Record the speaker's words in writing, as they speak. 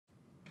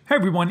Hey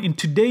everyone, in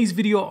today's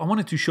video, I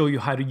wanted to show you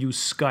how to use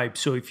Skype.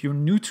 So if you're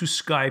new to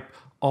Skype,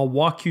 I'll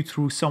walk you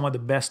through some of the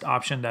best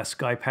options that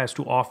Skype has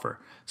to offer.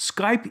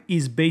 Skype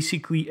is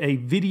basically a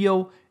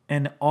video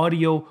and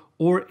audio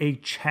or a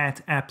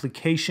chat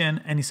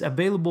application, and it's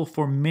available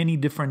for many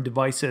different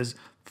devices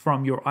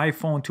from your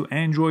iPhone to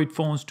Android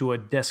phones to a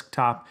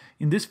desktop.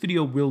 In this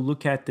video, we'll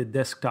look at the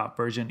desktop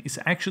version. It's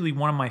actually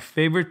one of my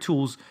favorite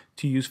tools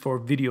to use for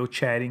video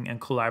chatting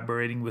and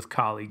collaborating with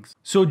colleagues.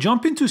 So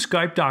jump into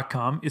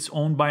Skype.com. It's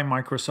owned by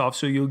Microsoft.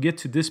 So you'll get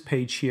to this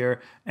page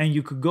here and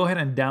you could go ahead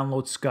and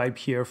download Skype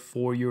here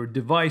for your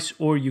device,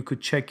 or you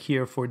could check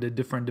here for the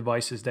different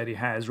devices that it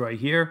has right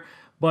here.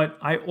 But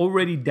I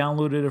already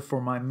downloaded it for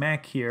my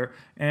Mac here.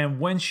 And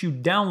once you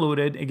download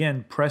it,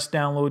 again, press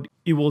download.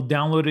 It will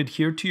download it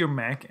here to your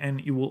Mac and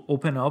it will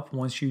open up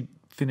once you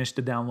finish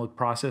the download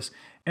process.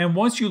 And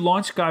once you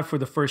launch Skype for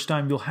the first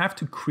time, you'll have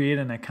to create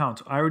an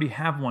account. I already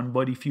have one,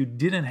 but if you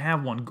didn't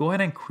have one, go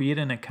ahead and create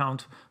an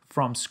account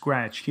from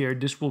scratch here.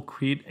 This will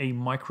create a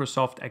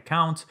Microsoft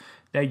account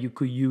that you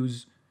could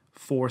use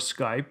for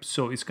Skype.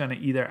 So it's going to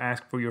either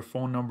ask for your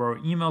phone number or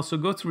email. So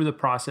go through the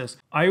process.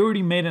 I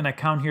already made an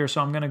account here,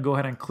 so I'm going to go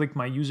ahead and click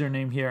my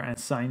username here and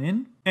sign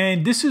in.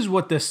 And this is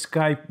what the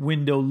Skype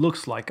window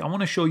looks like. I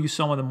want to show you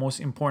some of the most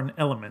important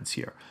elements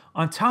here.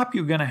 On top,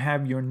 you're going to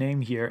have your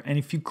name here. And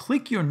if you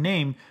click your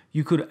name,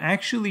 you could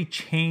actually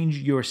change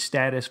your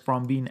status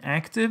from being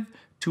active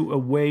to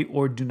away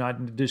or do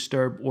not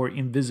disturb or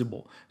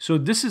invisible. So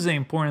this is an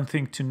important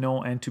thing to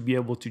know and to be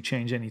able to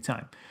change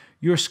anytime.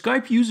 Your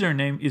Skype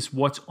username is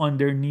what's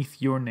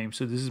underneath your name.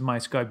 So this is my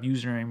Skype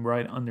username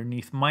right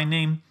underneath my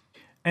name.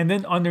 And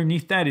then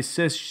underneath that, it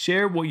says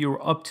share what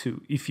you're up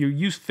to. If you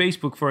use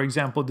Facebook, for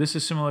example, this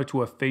is similar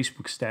to a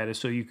Facebook status.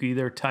 So you could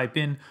either type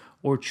in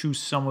or choose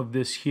some of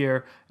this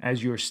here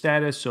as your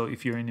status. So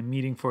if you're in a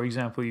meeting, for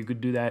example, you could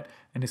do that.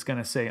 And it's going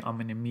to say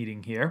I'm in a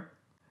meeting here.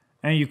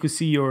 And you could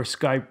see your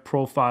Skype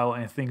profile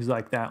and things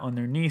like that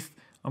underneath.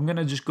 I'm going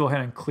to just go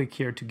ahead and click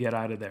here to get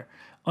out of there.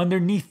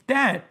 Underneath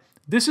that,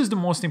 this is the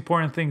most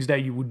important things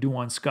that you would do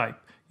on Skype.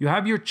 You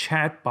have your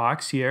chat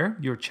box here,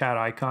 your chat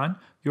icon,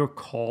 your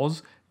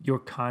calls, your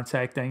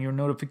contact, and your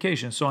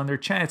notifications. So under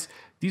chats,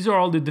 these are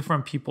all the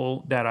different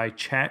people that I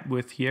chat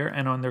with here.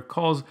 And on their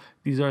calls,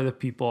 these are the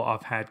people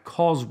I've had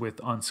calls with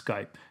on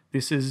Skype.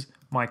 This is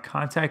my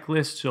contact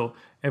list. So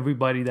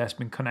everybody that's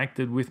been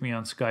connected with me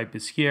on Skype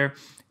is here.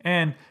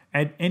 And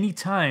at any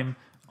time,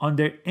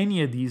 under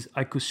any of these,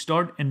 I could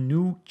start a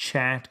new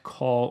chat,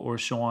 call, or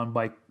so on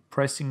by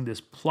pressing this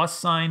plus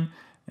sign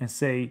and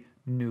say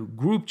new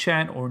group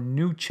chat or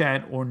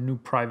new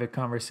private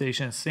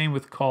conversation. Same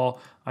with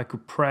call. I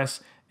could press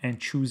and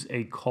choose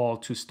a call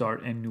to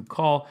start a new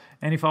call.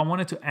 And if I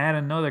wanted to add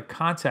another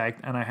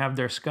contact and I have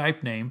their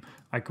Skype name,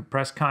 I could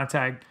press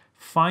contact,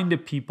 find the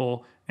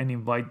people, and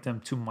invite them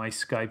to my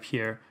Skype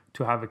here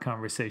to have a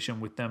conversation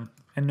with them.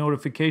 And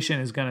notification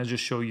is going to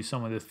just show you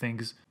some of the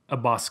things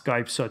about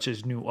Skype, such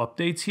as new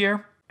updates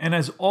here. And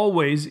as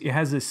always, it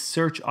has a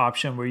search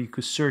option where you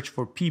could search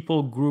for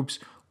people, groups,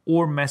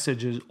 or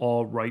messages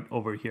all right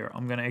over here.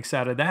 I'm going to X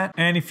out of that.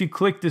 And if you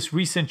click this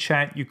recent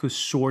chat, you could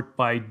sort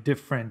by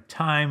different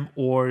time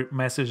or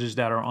messages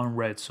that are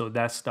unread. So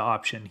that's the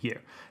option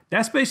here.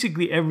 That's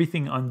basically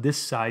everything on this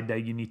side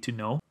that you need to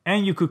know.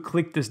 And you could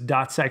click this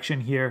dot section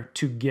here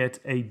to get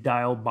a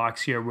dial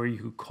box here where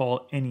you could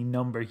call any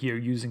number here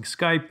using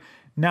Skype.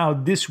 Now,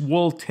 this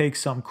will take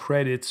some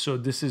credits, so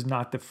this is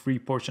not the free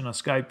portion of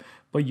Skype,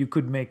 but you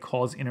could make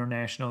calls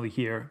internationally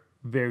here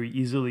very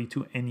easily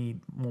to any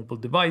mobile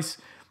device,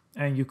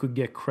 and you could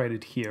get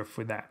credit here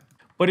for that.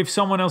 But if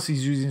someone else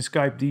is using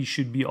Skype, these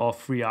should be all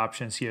free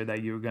options here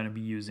that you're going to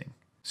be using.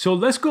 So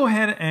let's go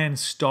ahead and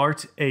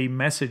start a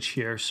message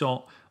here.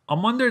 So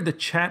I'm under the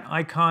chat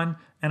icon,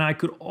 and I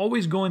could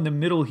always go in the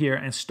middle here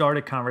and start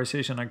a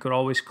conversation. I could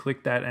always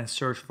click that and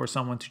search for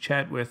someone to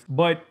chat with.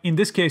 But in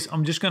this case,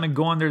 I'm just going to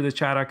go under the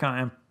chat icon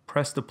and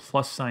press the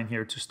plus sign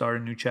here to start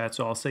a new chat.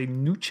 So I'll say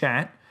new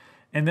chat,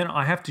 and then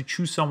I have to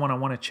choose someone I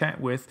want to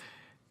chat with.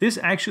 This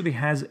actually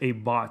has a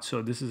bot.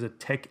 So this is a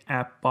tech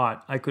app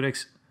bot. I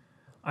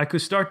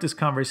could start this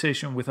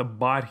conversation with a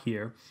bot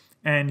here.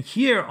 And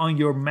here on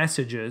your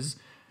messages,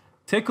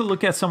 take a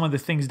look at some of the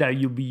things that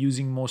you'll be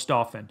using most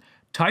often.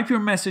 Type your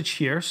message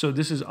here. So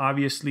this is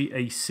obviously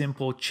a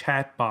simple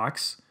chat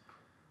box.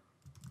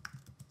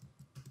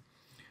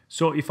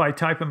 So if I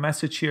type a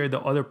message here, the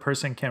other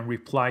person can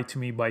reply to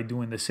me by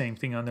doing the same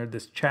thing under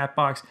this chat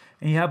box.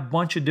 And you have a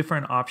bunch of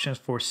different options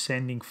for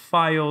sending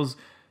files,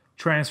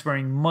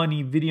 transferring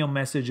money, video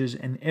messages,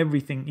 and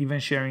everything, even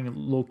sharing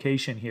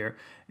location here.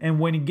 And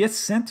when it gets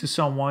sent to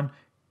someone,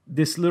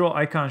 this little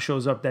icon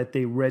shows up that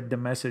they read the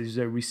message,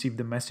 they received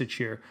the message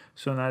here.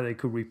 So now they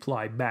could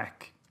reply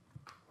back.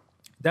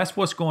 That's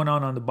what's going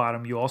on the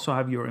bottom. You also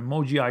have your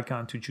emoji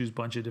icon to choose a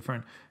bunch of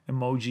different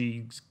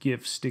emojis,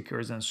 GIFs,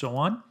 stickers, and so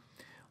on.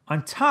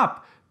 On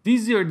top,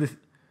 these are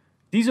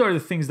the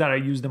things that I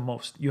use the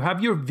most. You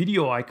have your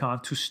video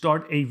icon to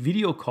start a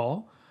video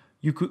call.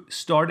 You could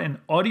start an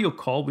audio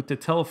call with the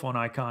telephone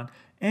icon.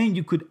 and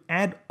you could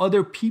add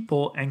other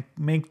people and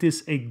make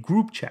this a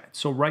group chat.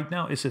 So right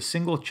now it's a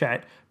single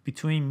chat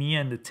between me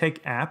and the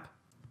tech app.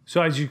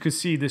 So as you can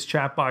see, this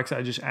chat box,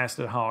 I just asked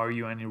it, how are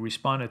you? And it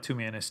responded to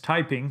me and it's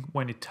typing.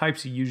 When it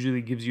types, it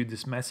usually gives you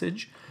this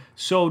message.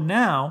 So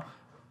now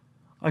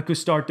I could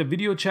start the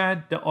video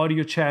chat, the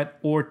audio chat,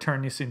 or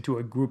turn this into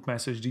a group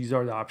message. These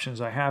are the options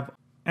I have.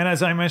 And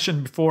as I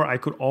mentioned before, I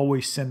could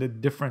always send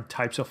it different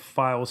types of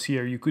files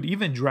here. You could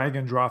even drag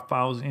and drop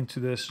files into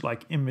this,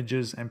 like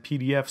images and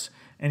PDFs,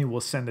 and it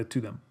will send it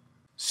to them.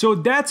 So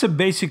that's a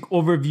basic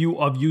overview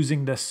of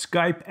using the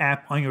Skype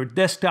app on your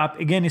desktop.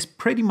 Again, it's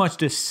pretty much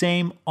the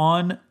same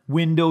on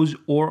Windows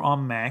or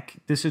on Mac.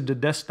 This is the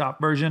desktop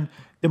version.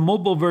 The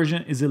mobile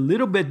version is a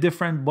little bit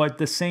different, but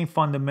the same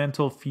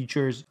fundamental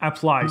features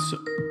apply.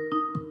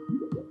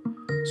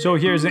 So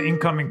here's an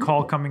incoming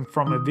call coming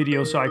from a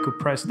video, so I could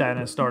press that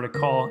and start a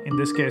call. In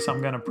this case,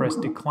 I'm gonna press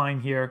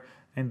decline here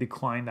and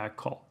decline that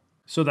call.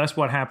 So that's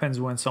what happens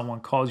when someone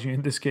calls you.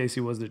 In this case,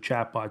 it was the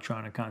chatbot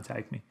trying to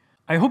contact me.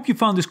 I hope you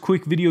found this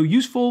quick video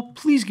useful.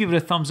 Please give it a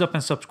thumbs up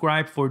and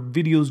subscribe for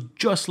videos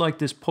just like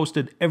this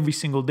posted every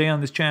single day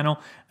on this channel.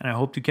 And I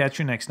hope to catch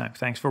you next time.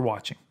 Thanks for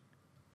watching.